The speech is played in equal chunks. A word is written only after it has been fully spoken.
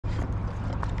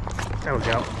There we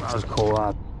go. That was cool,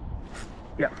 lad.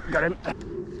 Yeah, got him.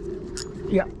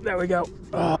 Yeah, there we go.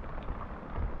 Oh.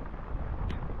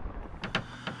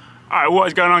 Alright, what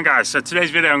is going on, guys? So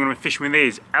today's video I'm going to be fishing with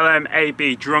these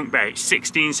LMAB Drunk Bait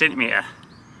 16cm.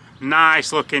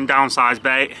 Nice looking downsized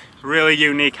bait. Really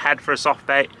unique head for a soft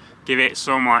bait. Give it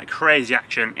some like crazy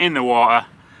action in the water.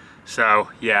 So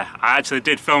yeah, I actually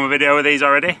did film a video with these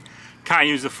already. Can't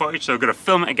use the footage, so I'm going to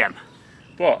film it again.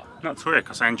 But not to worry,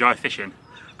 because I enjoy fishing.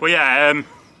 But yeah,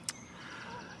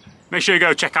 make sure you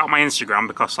go check out my Instagram,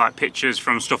 because like pictures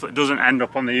from stuff that doesn't end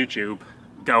up on the YouTube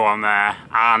go on there,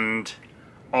 and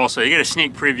also you get a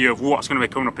sneak preview of what's going to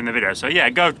be coming up in the video. So yeah,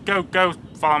 go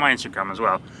follow my Instagram as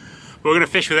well. But we're going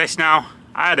to fish with this now.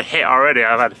 I had a hit already.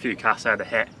 I've had a few casts, I had a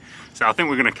hit, so I think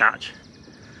we're going to catch.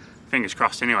 Fingers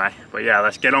crossed anyway. But yeah,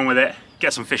 let's get on with it,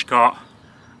 get some fish caught,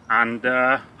 and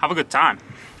have a good time.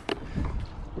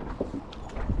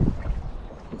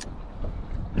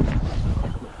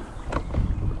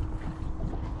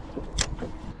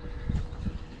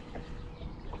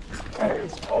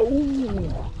 Oh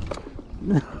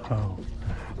no,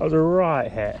 that was a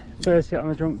right hit. First hit on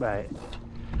the drunk bait.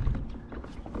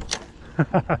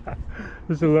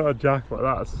 Just a little jackpot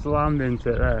that slammed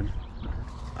into it then.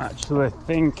 Actually, I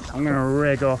think I'm going to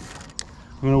rig up.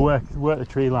 I'm going to work the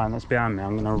tree line that's behind me.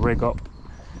 I'm going to rig up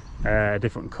a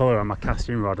different colour on my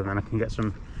casting rod, and then I can get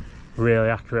some really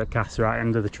accurate casts right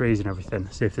under the trees and everything.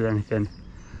 See if there's anything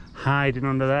hiding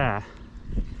under there.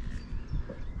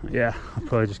 Yeah, I'll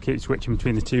probably just keep switching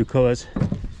between the two colours.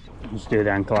 Just do the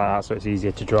ankle like that so it's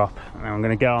easier to drop. And then I'm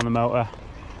going to get on the motor,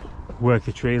 work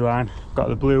the tree line. Got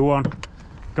the blue one,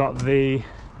 got the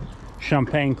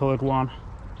champagne coloured one.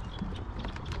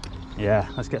 Yeah,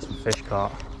 let's get some fish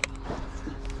caught.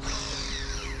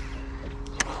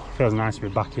 Feels nice to be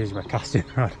back using my casting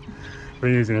rod.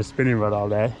 Been using a spinning rod all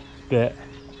day. But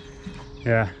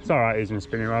yeah, it's alright using a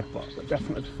spinning rod, but I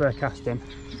definitely prefer casting.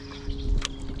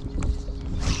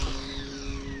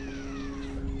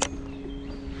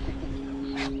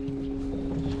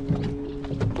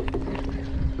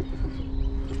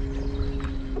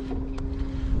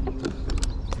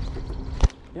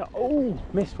 Oh,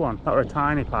 missed one. That were a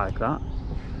tiny pike, that.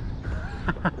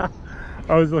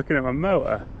 I was looking at my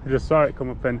motor, I just saw it come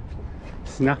up and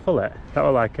snaffle it. That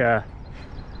was like a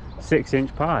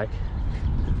 6-inch pike.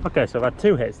 Okay, so I've had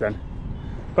 2 hits then.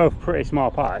 Both pretty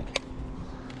small pike.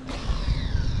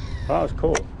 Well, that was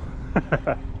cool.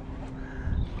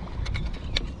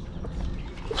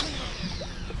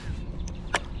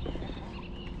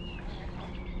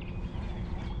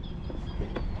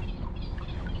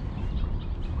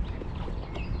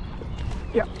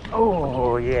 Yeah.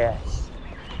 Oh yes,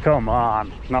 come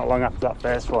on. Not long after that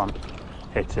first one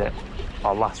hit it,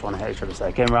 or last one hit it, should I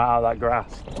say, came right out of that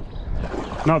grass.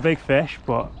 Not a big fish,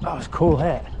 but that was a cool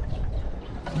hit.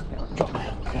 Drop my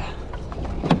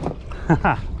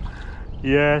hook.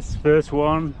 Yes, first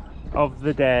one of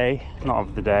the day, not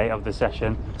of the day, of the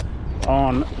session,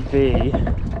 on the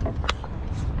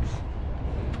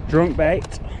drunk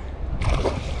bait.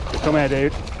 Come here,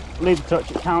 dude, leave the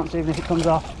touch, it counts even if it comes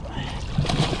off.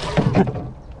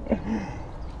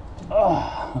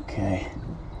 Oh, okay.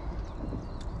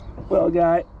 Well,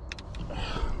 guy,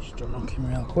 just unhook him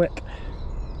real quick.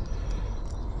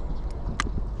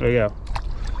 There you go.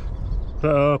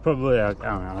 So probably, I don't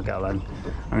know, I'll get 11.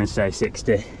 I'm going to say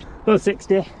 60. Well,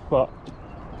 60, but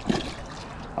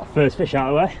that first fish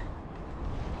out of the way.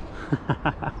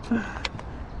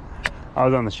 I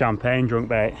was on the champagne drunk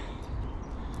bait.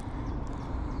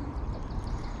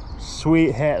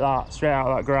 Sweet hit that, straight out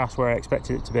of that grass where I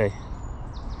expected it to be.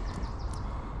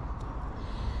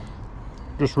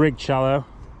 Just rigged shallow,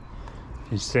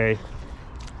 you see.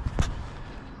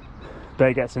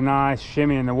 Bait gets a nice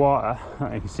shimmy in the water.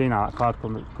 You can see now that cloud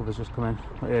cover's just come in.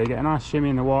 But yeah, you get a nice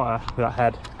shimmy in the water with that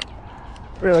head.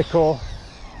 Really cool.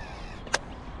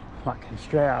 Like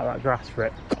straight out of that grass for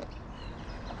it.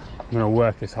 I'm gonna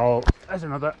work this hole. There's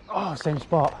another. Oh, same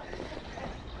spot.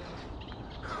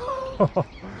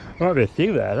 There might be a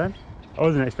few there then. I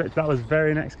wasn't expecting that was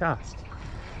very next cast.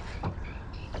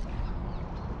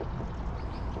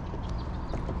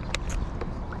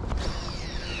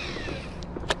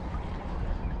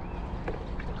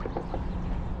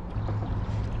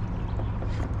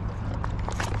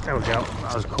 There we go.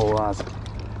 That was cool, lads.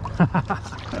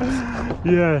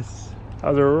 Yes, that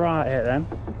was a right hit then.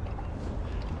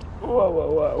 Whoa,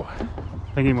 whoa, whoa.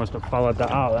 I think he must have followed that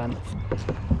out then.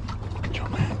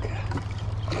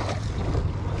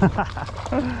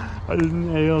 I just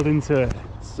nailed into it.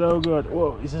 So good.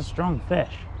 Whoa, it's a strong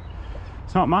fish.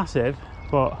 It's not massive,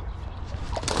 but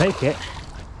take it.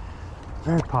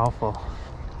 Very powerful.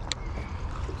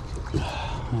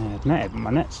 Net, but my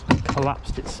net's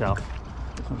collapsed itself.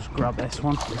 So I'll just grab this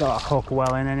one. Got that hook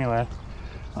well in anyway.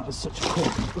 That was such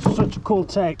a cool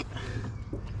take.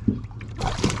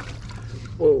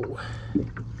 Whoa.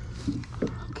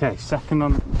 Okay, second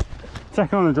on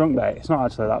the drunk bait. It's not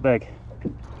actually that big.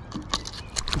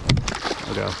 There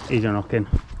we go. Easy knocking.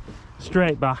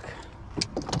 Straight back.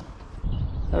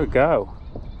 There we go.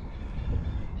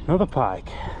 Another pike.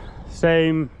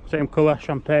 Same colour,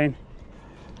 champagne.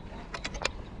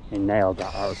 He nailed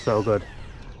that. That was so good.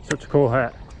 Such a cool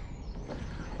hit.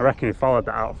 I reckon he followed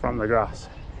that out from the grass.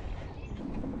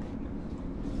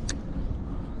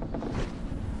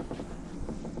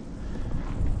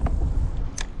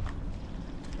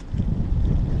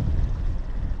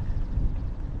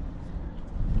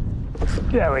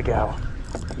 There we go.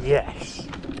 Yes.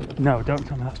 No, don't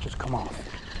tell me that's just come off.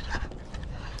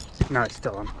 No, it's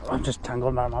still on. I'm just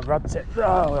tangled around my rod tip.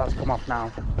 Oh, that's come off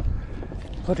now.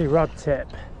 Bloody rod tip.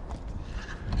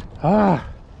 Ah,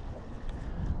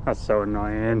 that's so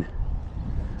annoying.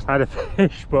 I had a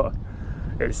fish, but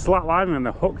it's slack lining on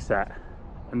the hook set,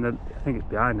 and then I think it's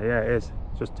behind it. Yeah, it is.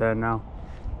 It's just turned now.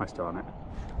 Am I still on it?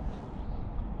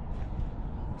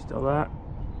 Still there?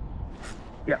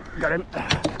 Yeah, got him.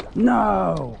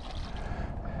 No!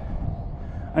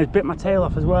 I just bit my tail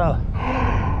off as well.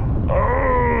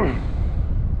 Oh.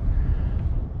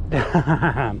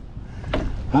 Damn.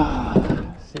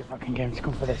 See if I can get him to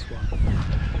come for this one.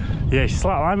 Yeah, she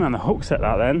slack lined me on the hook set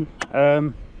that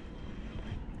then.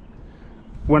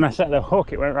 When I set the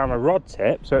hook, it went around my rod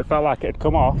tip, so it felt like it had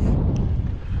come off.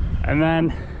 And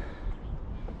then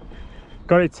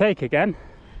got it take again,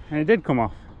 and it did come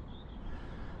off.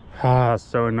 Ah, that's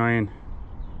so annoying.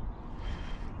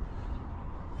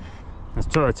 Let's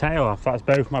took the tail off. That's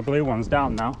both my blue ones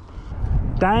down now.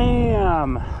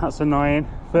 Damn, that's annoying.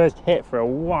 First hit for a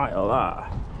while,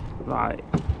 that. Like,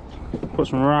 put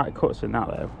some right cuts in that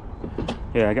though.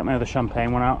 Yeah, get my other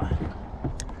champagne one out.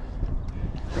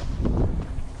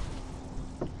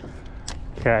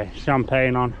 Okay,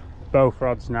 champagne on both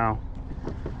rods now.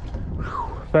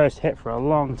 First hit for a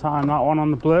long time, that one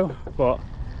on the blue, but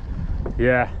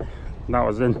yeah, that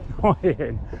was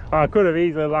annoying. I could have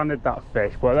easily landed that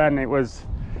fish, but then it was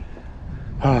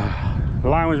the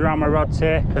line was around my rod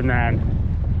tip, and then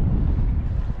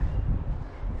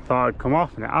thought it'd come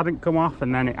off, and it hadn't come off,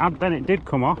 and then it did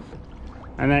come off,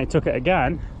 and then it took it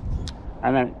again,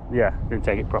 and then yeah, didn't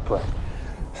take it properly.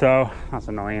 So that's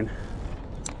annoying.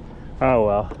 Oh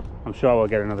well, I'm sure we'll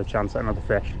get another chance at another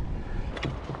fish.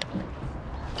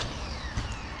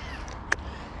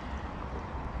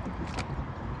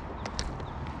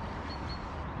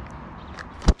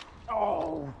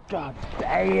 Oh god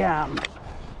damn.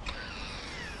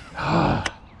 I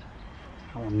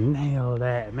nailed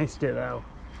it. Missed it though.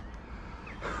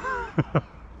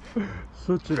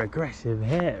 Such an aggressive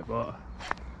hit, but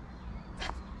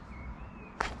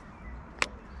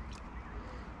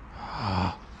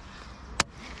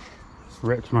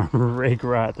ripped my rig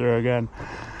right through again.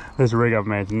 This rig I've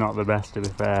made is not the best, to be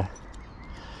fair.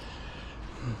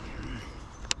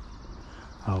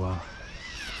 Oh well.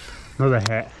 Another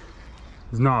hit.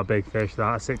 It's not a big fish,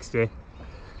 that 60,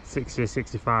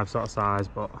 65 sort of size,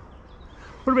 but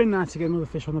would have been nice to get another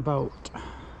fish on the boat.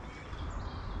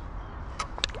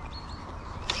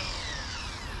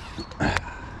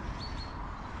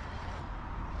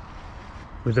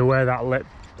 With the way that lip,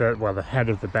 the head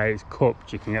of the bait is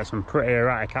cupped, you can get some pretty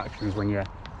erratic actions when you're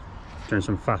doing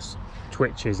some fast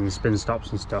twitches and spin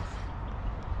stops and stuff.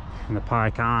 And the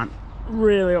pike aren't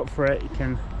really up for it. You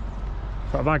can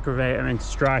sort of aggravate them into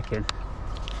striking.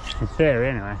 In theory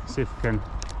anyway, see if we can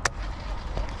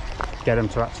get them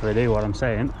to actually do what I'm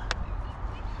saying.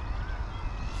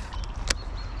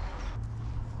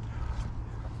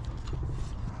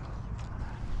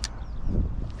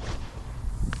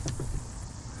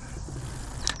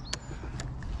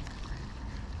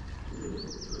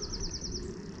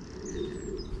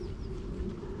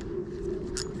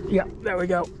 Yeah, there we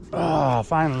go. Oh,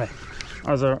 finally.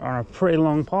 That was on a pretty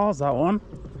long pause, that one.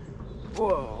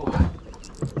 Whoa.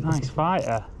 Nice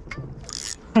fighter.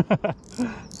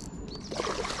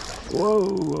 Whoa,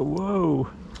 whoa, whoa.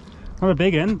 Not a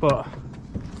big one, but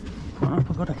putting up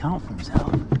a good account for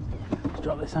himself. Let's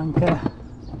drop this anchor.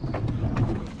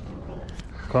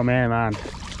 Come here, man.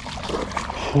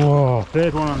 Whoa,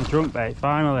 third one on the drunk bait,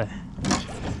 finally.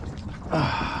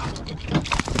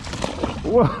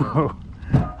 Whoa.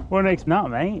 What next that,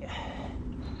 mate?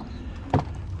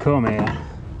 Come here.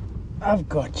 I've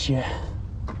got you.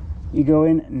 You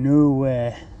going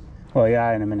nowhere. Well,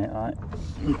 yeah, in a minute, right?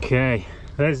 Okay,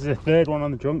 there's the third one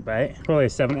on the drunk bait. Probably a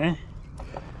 70.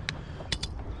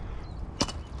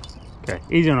 Okay,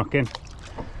 easy unhooking.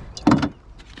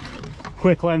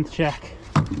 Quick length check.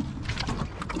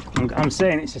 I'm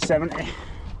saying it's a 70.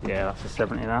 Yeah, that's a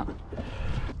 70 that.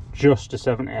 Just a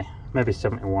 70, maybe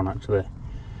 71 actually.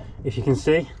 If you can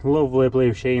see, lovely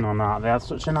blue sheen on that. They have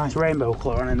such a nice rainbow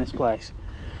colour on in this place.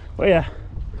 But yeah,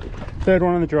 third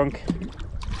one on the drunk.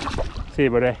 See you,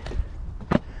 buddy.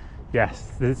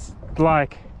 Yes, there's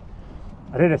like,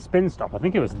 I did a spin stop. I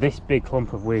think it was this big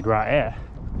clump of weed right here,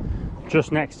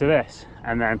 just next to this,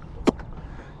 and then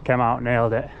came out,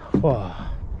 nailed it. Whoa.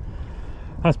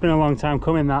 That's been a long time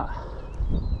coming, that.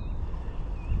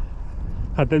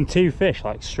 I'd done 2 fish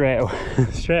like straight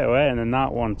away, and then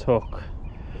that one took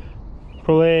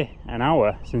probably an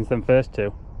hour since them first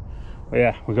 2. But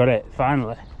yeah, we got it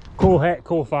finally. Cool hit,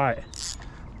 cool fight.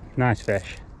 Nice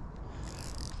fish.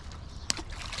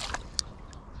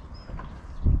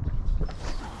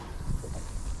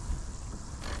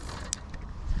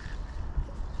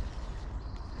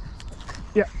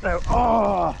 Yeah, there.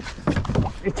 Oh,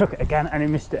 he took it again and he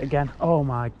missed it again. Oh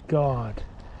my god.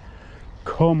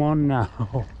 Come on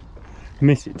now.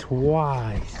 Missed it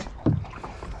twice.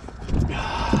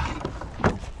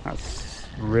 That's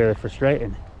really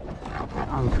frustrating.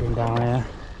 Anchoring down here.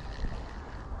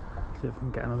 See if we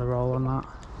can get another roll on that.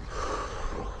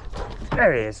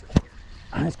 There he is.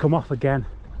 And it's come off again.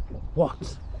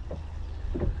 What?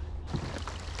 I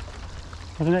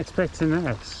wasn't expecting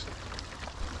this.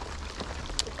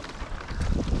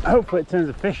 Hopefully it turns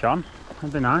a fish on.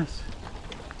 That'd be nice.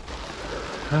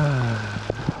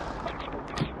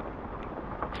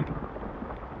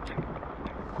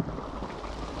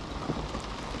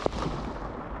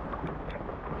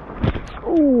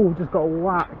 Ooh, just got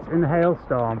whacked in the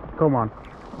hailstorm. Come on,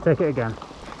 take it again.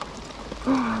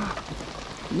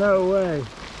 No way.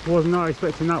 Was not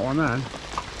expecting that one then.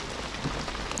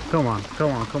 Come on,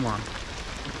 come on, come on.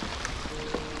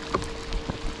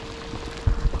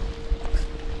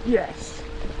 Yes.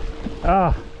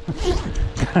 Ah,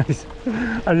 guys,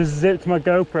 I just zipped my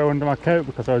GoPro under my coat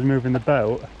because I was moving the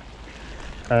boat.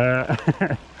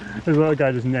 This little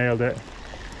guy just nailed it.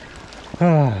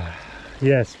 Ah,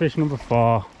 yes, fish number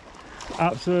 4.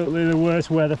 Absolutely the worst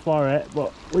weather for it,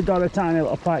 but we got a tiny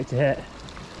little pike to hit.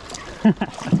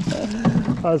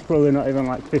 That was probably not even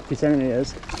like 50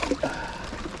 centimeters.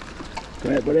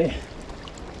 Come here, buddy.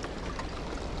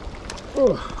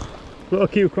 Oh, little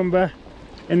cucumber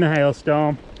in the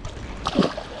hailstorm.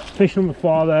 Fish number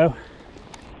 4 though.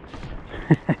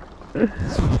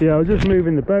 Yeah, I was just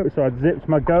moving the boat, so I zipped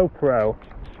my GoPro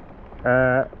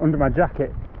under my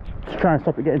jacket to try and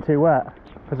stop it getting too wet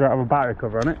because I don't have a battery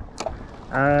cover on it.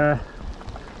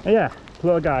 Yeah,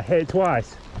 little guy hit it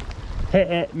twice. Hit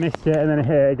it, missed it, and then I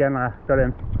hit it again and I got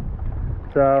him.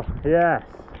 So yes,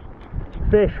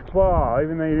 fish 4,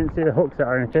 even though you didn't see the hook set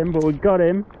or anything, but we got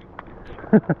him.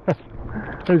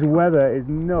 This weather is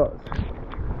nuts.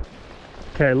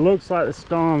 Okay, looks like the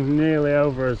storm's nearly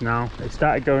over us now. It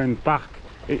started going back.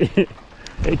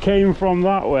 It came from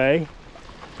that way,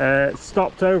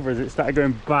 stopped over as it started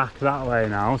going back that way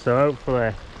now. So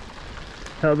hopefully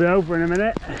it'll be over in a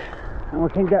minute and we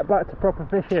can get back to proper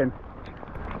fishing.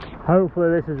 Hopefully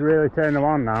this has really turned them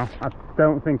on now. I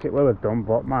don't think it will have done,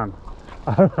 but man,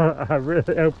 I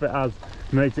really hope it has.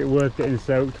 Makes it worth getting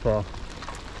soaked for.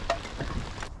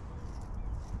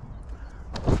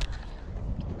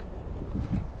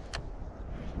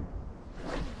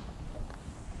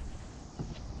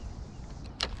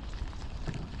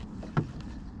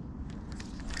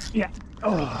 Yeah.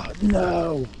 Oh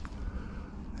no.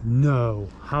 No.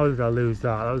 How did I lose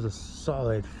that? That was a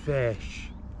solid fish.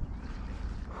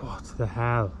 What the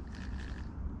hell?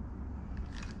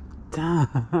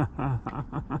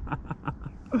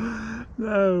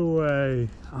 No way.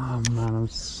 Oh man, I'm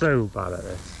so bad at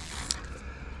this.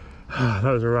 That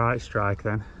was a right strike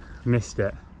then. Missed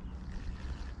it.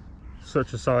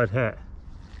 Such a solid hit.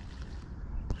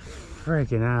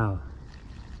 Friggin' hell.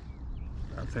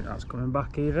 I don't think that's coming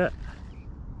back either.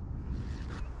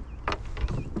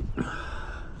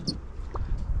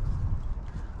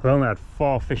 I've only had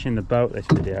 4 fish in the boat this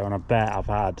video, and I bet I've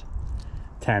had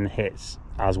 10 hits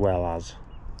as well as.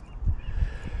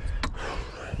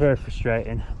 Very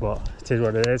frustrating, but it is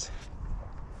what it is.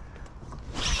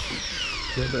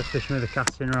 A little bit of fishing with a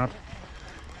casting rod.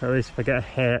 At least if I get a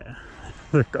hit,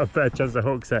 I've got a better chance of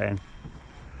hook setting.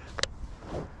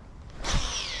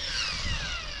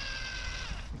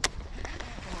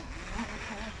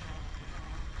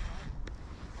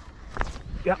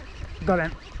 Yep, got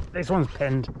him. This one's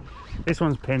pinned. This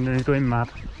one's pinned and he's going mad.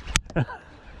 I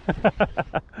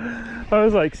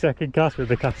was like second cast with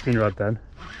the casting rod then.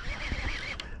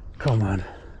 Come on.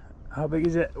 How big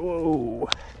is it? Whoa.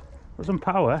 Got some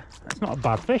power. That's not a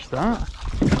bad fish, that.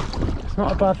 It's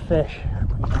not a bad fish.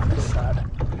 Bring it around this side.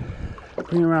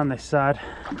 Bring it around this side.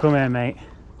 Come here, mate.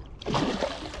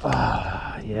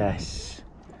 Ah, yes.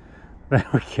 There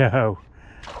we go.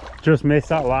 Just missed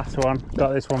that last one.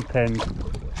 Got this one pinned.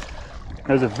 It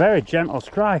was a very gentle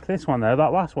strike, this one though.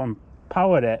 That last one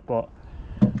powered it, but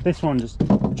this one just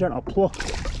gentle pluck.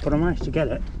 But I managed to get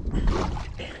it.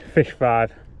 Fish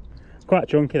 5. Quite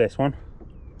chunky, this one.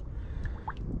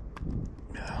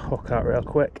 Hook out real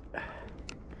quick.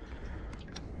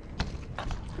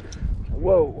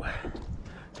 Whoa.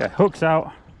 Okay, hooks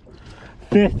out.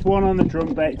 5th one on the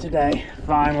drunk bait today.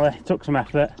 Finally, took some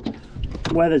effort.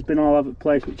 Weather's been all over the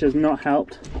place, which has not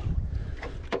helped.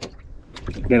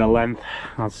 Get a length,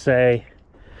 I'll say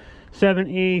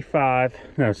 75,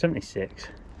 no, 76.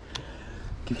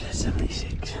 Give it a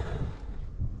 76.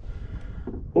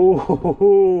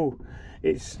 Oh,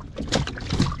 it's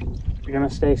gonna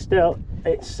stay still.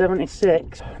 It's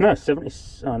 76. No, 70.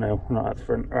 Oh no, not at the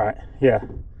front. Right, yeah,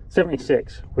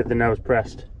 76 with the nose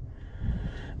pressed.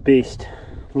 Beast.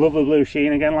 Love the blue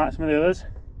sheen again, like some of the others.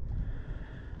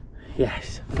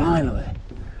 Yes, finally.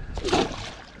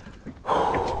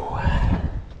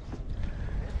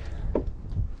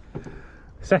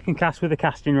 Second cast with a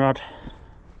casting rod.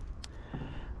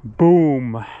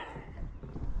 Boom.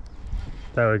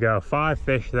 There we go. 5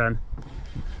 fish then.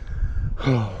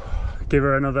 Give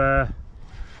her another,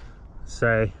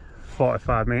 say,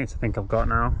 45 minutes I think I've got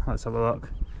now. Let's have a look.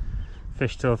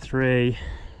 Fish till 3.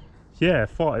 Yeah,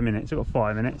 40 minutes. I've got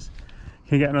 40 minutes.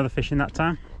 Can you get another fish in that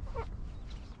time?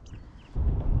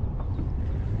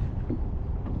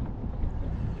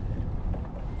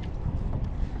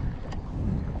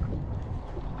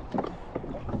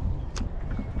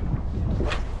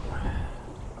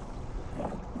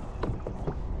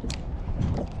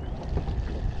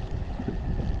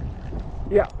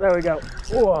 Yeah, there we go.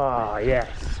 Whoa, yes.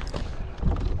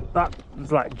 That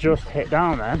was like just hit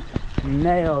down then.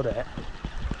 Nailed it.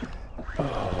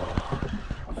 Oh,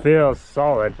 feels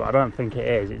solid, but I don't think it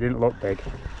is. It didn't look big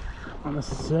on the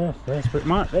surface, but it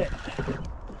might be.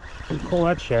 Some cool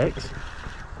head shakes.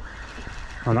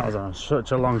 Oh, that was on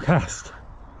such a long cast.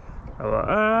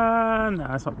 No,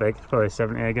 it's not big. It's probably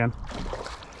 70 again.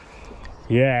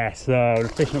 Yeah, so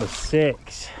fish number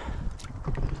 6.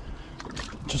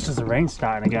 Just as the rain's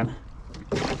starting again.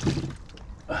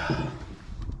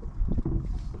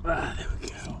 There we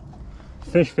go.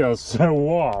 Fish feels so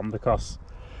warm because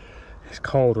it's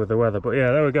cold with the weather, but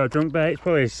yeah, there we go. Drunk bait.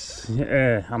 It's probably,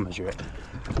 I'll measure it.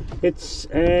 It's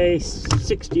a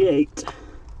 68.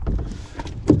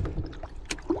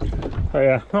 Oh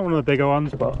yeah, not one of the bigger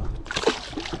ones, but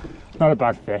not a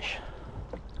bad fish.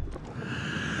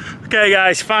 Okay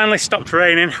guys, finally stopped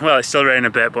raining. Well, it's still raining a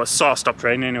bit, but sort of stopped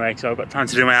raining anyway, so I've got time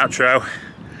to do my outro.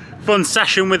 Fun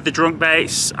session with the drunk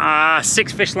baits.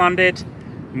 6 fish landed,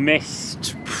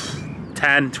 missed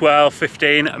 10, 12,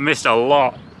 15, I missed a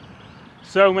lot.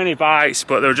 So many bites,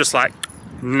 but they were just like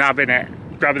nabbing it,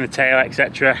 grabbing the tail,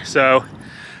 etc. So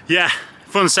yeah,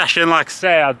 fun session. Like I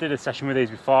say, I did a session with these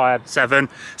before. I had 7,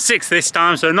 6 this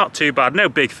time, so not too bad. No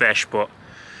big fish, but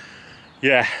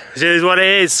yeah, it is what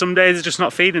it is. Some days are just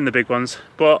not feeding the big ones,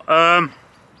 but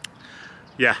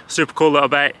yeah, super cool little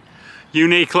bait.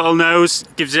 Unique little nose,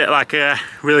 gives it like a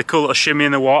really cool little shimmy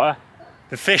in the water.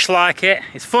 The fish like it.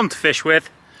 It's fun to fish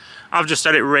with. I've just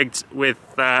had it rigged with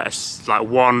like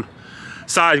one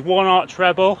size 1/0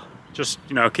 treble, just,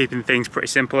 you know, keeping things pretty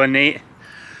simple and neat.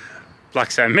 Like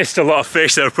I said, missed a lot of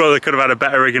fish, so I probably could have had a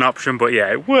better rigging option, but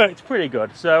yeah, it worked pretty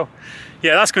good. So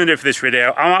yeah, that's going to do it for this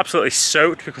video. I'm absolutely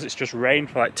soaked because it's just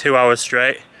rained for like 2 hours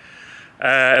straight.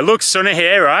 It looks sunny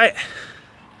here, right?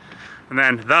 And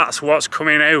then that's what's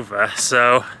coming over.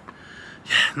 So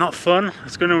yeah, not fun.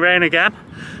 It's going to rain again,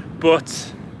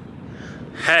 but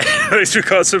hey, at least we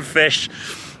caught some fish.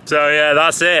 So yeah,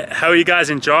 that's it. Hope you guys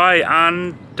enjoy,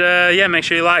 and yeah, make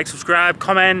sure you like, subscribe,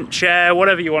 comment, share,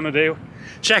 whatever you want to do.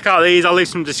 Check out these. I'll leave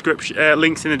some description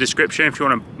links in the description if you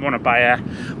want to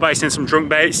buy some drunk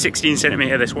bait. 16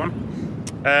 centimeter this one.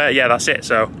 Yeah, that's it.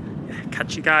 So yeah,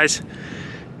 catch you guys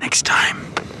next time.